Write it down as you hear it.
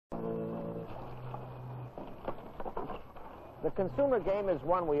The consumer game is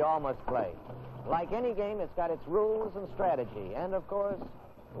one we all must play. Like any game, it's got its rules and strategy, and of course,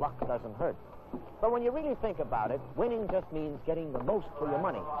 luck doesn't hurt. But when you really think about it, winning just means getting the most for your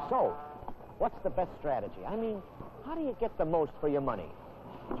money. So, what's the best strategy? I mean, how do you get the most for your money?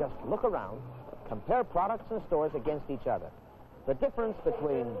 Just look around, compare products and stores against each other. The difference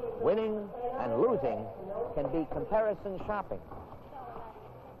between winning and losing can be comparison shopping.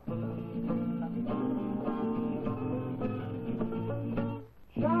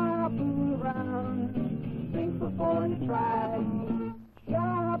 Shop around, think before you try.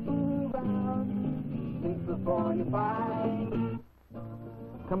 Shop around, think before you buy.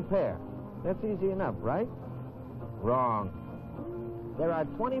 Compare. That's easy enough, right? Wrong. There are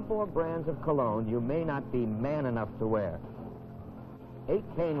 24 brands of cologne you may not be man enough to wear. 8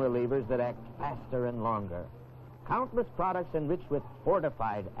 pain relievers that act faster and longer. Countless products enriched with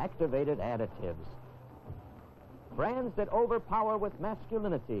fortified, activated additives. Brands that overpower with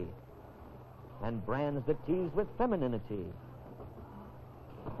masculinity. And brands that tease with femininity.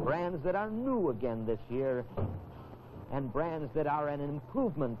 Brands that are new again this year. And brands that are an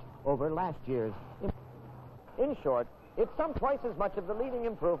improvement over last year's. In short, it's some twice as much of the leading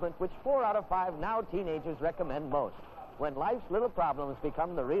improvement which 4 out of 5 now teenagers recommend most, when life's little problems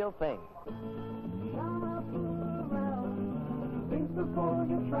become the real thing. Shop around, think before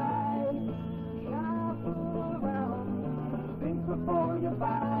you try. Shop around, think before you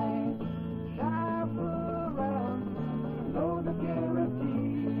buy. Shop around, know the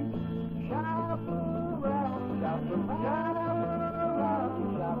guarantee. Shop around, shop around,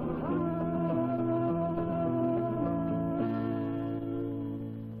 shop around.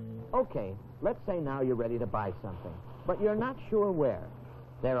 Okay, let's say now you're ready to buy something, but you're not sure where.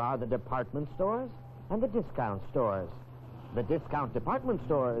 There are the department stores and the discount stores. The discount department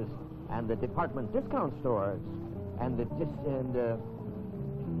stores and the department discount stores and the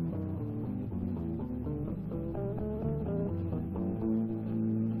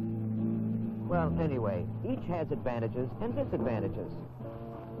Well, anyway, each has advantages and disadvantages.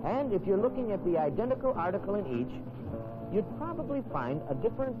 And if you're looking at the identical article in each, you'd probably find a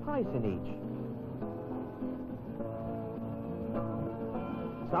different price in each.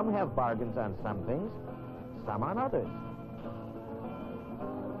 Some have bargains on some things, some on others.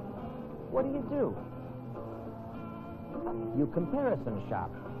 What do? You comparison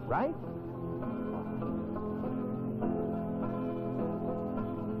shop, right?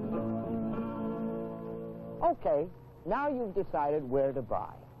 Okay, now you've decided where to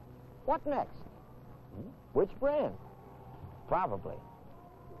buy. What next? Which brand? Probably.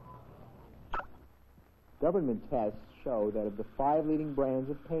 Government tests show that of the 5 leading brands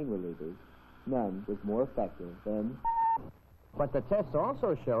of pain relievers, none was more effective than... But the tests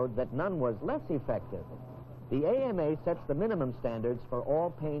also showed that none was less effective. The AMA sets the minimum standards for all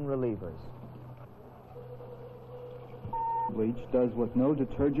pain relievers. Bleach does what no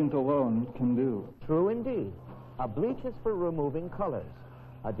detergent alone can do. True indeed. A bleach is for removing colors.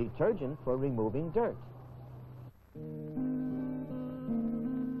 A detergent for removing dirt.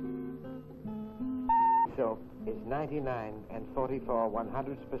 Soap is 99 and 44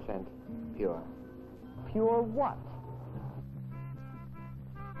 100% pure. Pure what?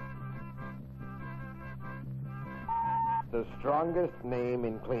 The strongest name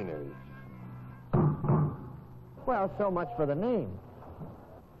in cleaners. Well, so much for the name.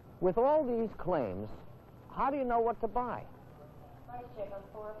 With all these claims, how do you know what to buy? Price check on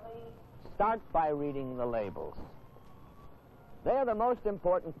 4, please. Start by reading the labels. They're the most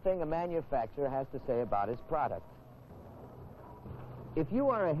important thing a manufacturer has to say about his product. If you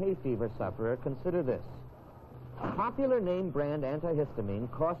are a hay fever sufferer, consider this. Popular name brand antihistamine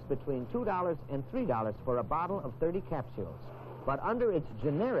costs between $2 and $3 for a bottle of 30 capsules. But under its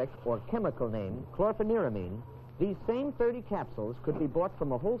generic or chemical name, chlorpheniramine, these same 30 capsules could be bought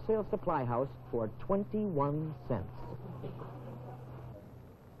from a wholesale supply house for 21 cents.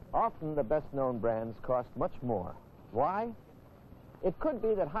 Often the best-known brands cost much more. Why? It could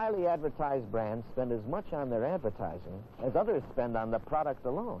be that highly advertised brands spend as much on their advertising as others spend on the product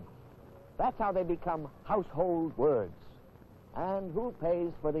alone. That's how they become household words. And who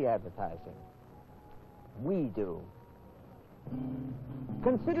pays for the advertising? We do.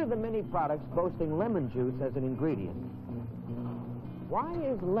 Consider the many products boasting lemon juice as an ingredient. Why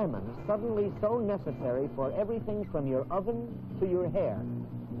is lemon suddenly so necessary for everything from your oven to your hair?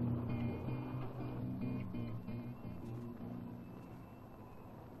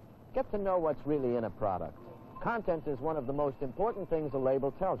 Get to know what's really in a product. Content is one of the most important things a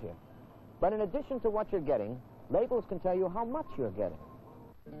label tells you. But in addition to what you're getting, labels can tell you how much you're getting.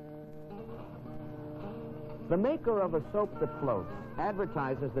 The maker of a soap that floats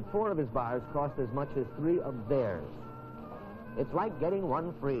advertises that 4 of his bars cost as much as 3 of theirs. It's like getting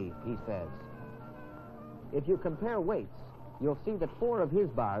 1 free, he says. If you compare weights, you'll see that 4 of his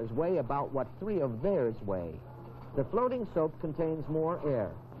bars weigh about what 3 of theirs weigh. The floating soap contains more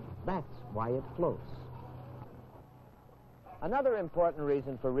air. That's why it floats. Another important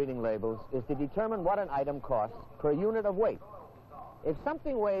reason for reading labels is to determine what an item costs per unit of weight. If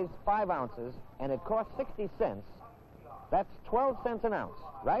something weighs 5 ounces and it costs 60 cents, that's 12 cents an ounce,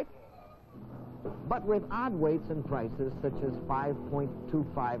 right? But with odd weights and prices, such as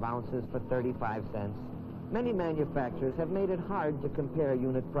 5.25 ounces for 35 cents, many manufacturers have made it hard to compare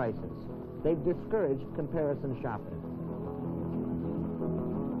unit prices. They've discouraged comparison shopping.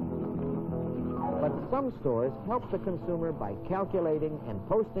 But some stores help the consumer by calculating and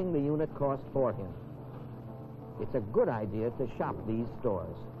posting the unit cost for him. It's a good idea to shop these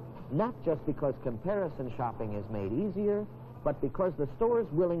stores, not just because comparison shopping is made easier, but because the store's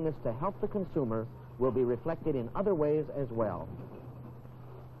willingness to help the consumer will be reflected in other ways as well.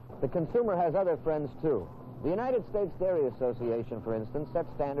 The consumer has other friends, too. The United States Dairy Association, for instance,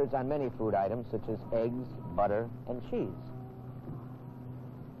 sets standards on many food items, such as eggs, butter, and cheese.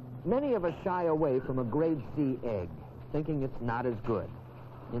 Many of us shy away from a grade C egg, thinking it's not as good.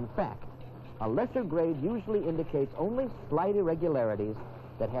 In fact, a lesser grade usually indicates only slight irregularities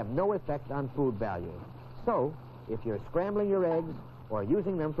that have no effect on food value. So, if you're scrambling your eggs or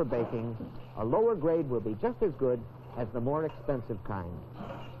using them for baking, a lower grade will be just as good as the more expensive kind.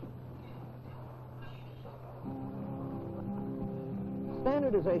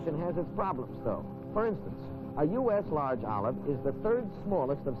 Standardization has its problems, though. For instance, a U.S. large olive is the 3rd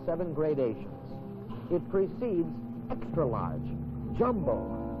smallest of 7 gradations. It precedes extra large,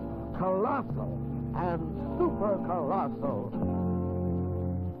 jumbo, colossal, and super colossal.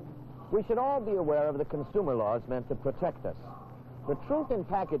 We should all be aware of the consumer laws meant to protect us. The Truth in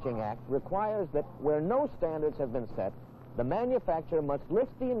Packaging Act requires that where no standards have been set, the manufacturer must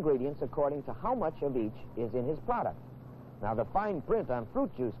list the ingredients according to how much of each is in his product. Now, the fine print on fruit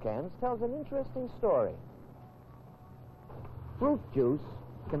juice cans tells an interesting story. Fruit juice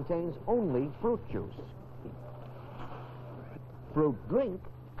contains only fruit juice. Fruit drink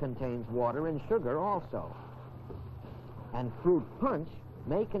contains water and sugar also. And fruit punch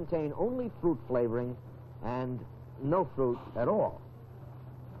may contain only fruit flavoring and no fruit at all.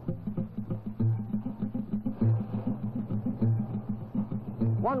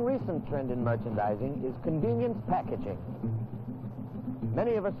 One recent trend in merchandising is convenience packaging.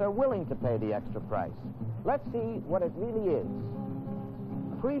 Many of us are willing to pay the extra price. Let's see what it really is.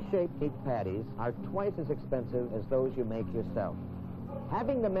 Pre-shaped meat patties are twice as expensive as those you make yourself.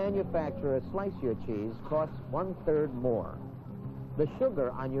 Having the manufacturer slice your cheese costs 1/3 more. The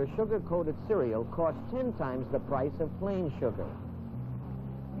sugar on your sugar-coated cereal costs 10 times the price of plain sugar.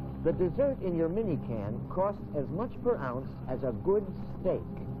 The dessert in your mini can costs as much per ounce as a good steak.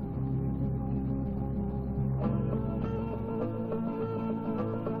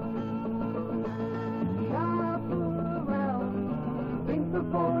 Shop around, think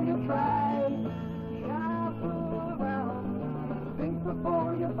before you try. Shop around, think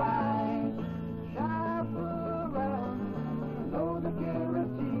before you buy. Shop around, know the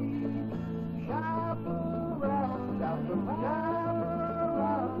guarantee. Shop around, shop around,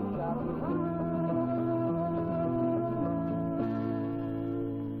 shop around.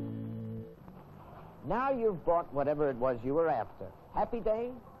 Now you've bought whatever it was you were after. Happy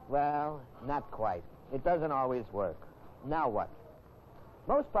day? Well, not quite. It doesn't always work. Now what?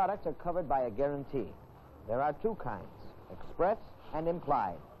 Most products are covered by a guarantee. There are 2 kinds, express and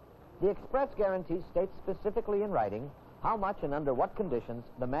implied. The express guarantee states specifically in writing how much and under what conditions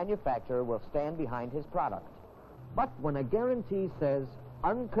the manufacturer will stand behind his product. But when a guarantee says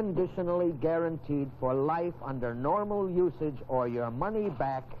unconditionally guaranteed for life under normal usage or your money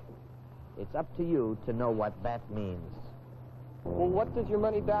back, it's up to you to know what that means. Well, what does your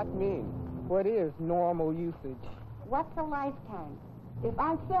money back mean? What is normal usage? What's a lifetime? If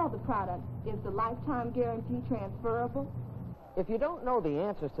I sell the product, is the lifetime guarantee transferable? If you don't know the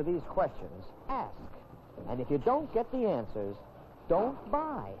answers to these questions, ask. And if you don't get the answers, don't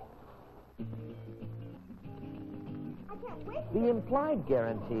buy. The implied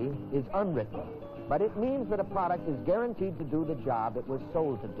guarantee is unwritten, but it means that a product is guaranteed to do the job it was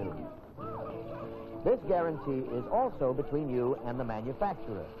sold to do. This guarantee is also between you and the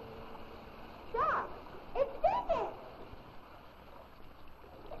manufacturer. Stop! It's finished!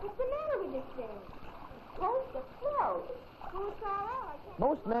 What's the matter with this thing? Post the float.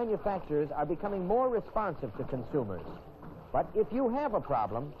 Most manufacturers are becoming more responsive to consumers. But if you have a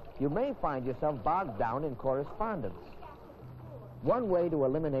problem, you may find yourself bogged down in correspondence. One way to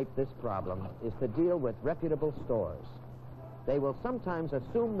eliminate this problem is to deal with reputable stores. They will sometimes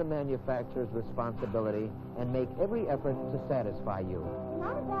assume the manufacturer's responsibility and make every effort to satisfy you.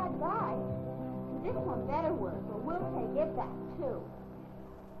 Not a bad guy. This one better work, or we'll take it back, too.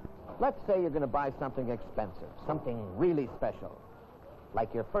 Let's say you're going to buy something expensive, something really special,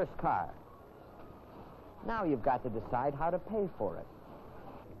 like your first car. Now you've got to decide how to pay for it.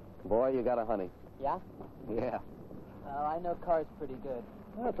 Boy, you got a honey. Yeah? Yeah. Well, I know cars pretty good.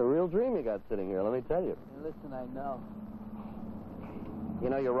 That's a real dream you got sitting here, let me tell you. Listen, I know. You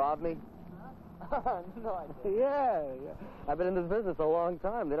know, you robbed me? No, I didn't. Yeah. I've been in this business a long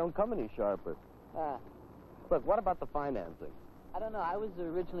time. They don't come any sharper. Look, what about the financing? I don't know. I was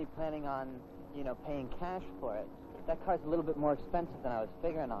originally planning on, paying cash for it. That car's a little bit more expensive than I was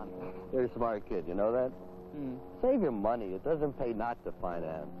figuring on. You're a smart kid, you know that? Save your money. It doesn't pay not to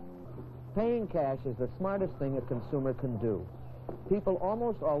finance. Paying cash is the smartest thing a consumer can do. People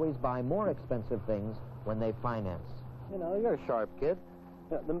almost always buy more expensive things when they finance. You know, you're a sharp kid.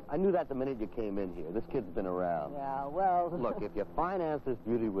 I knew that the minute you came in here. This kid's been around. Yeah, well... Look, if you finance this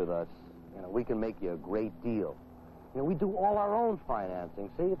beauty with us, we can make you a great deal. We do all our own financing.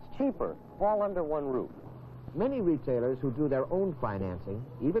 See, it's cheaper, all under one roof. Many retailers who do their own financing,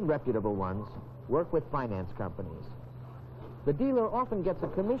 even reputable ones, work with finance companies. The dealer often gets a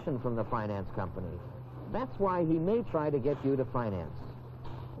commission from the finance company. That's why he may try to get you to finance.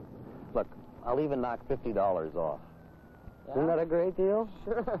 Look, I'll even knock $50 off. Yeah? Isn't that a great deal?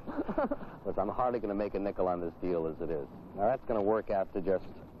 Sure. Look, I'm hardly going to make a nickel on this deal as it is. Now, that's going to work out to just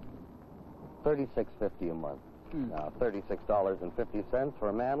 $36.50 a month. Now, $36.50 for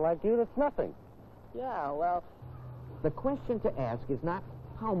a man like you, that's nothing. Yeah, well... The question to ask is not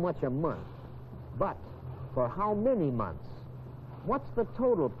how much a month, but for how many months. What's the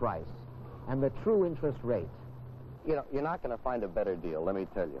total price and the true interest rate? You're not going to find a better deal, let me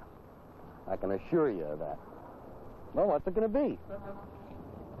tell you. I can assure you of that. Well, what's it going to be?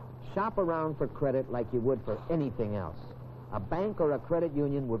 Shop around for credit like you would for anything else. A bank or a credit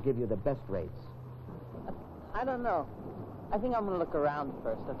union will give you the best rates. I don't know. I think I'm going to look around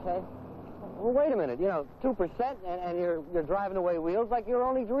first, okay? Well, wait a minute. 2% and you're driving away wheels like you were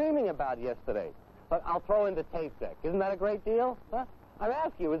only dreaming about yesterday. But I'll throw in the tape deck. Isn't that a great deal? Huh? I'm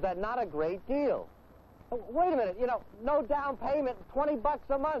asking you, is that not a great deal? Wait a minute. No down payment, $20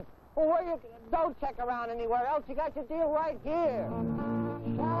 a month. Well, don't check around anywhere else. You got your deal right here.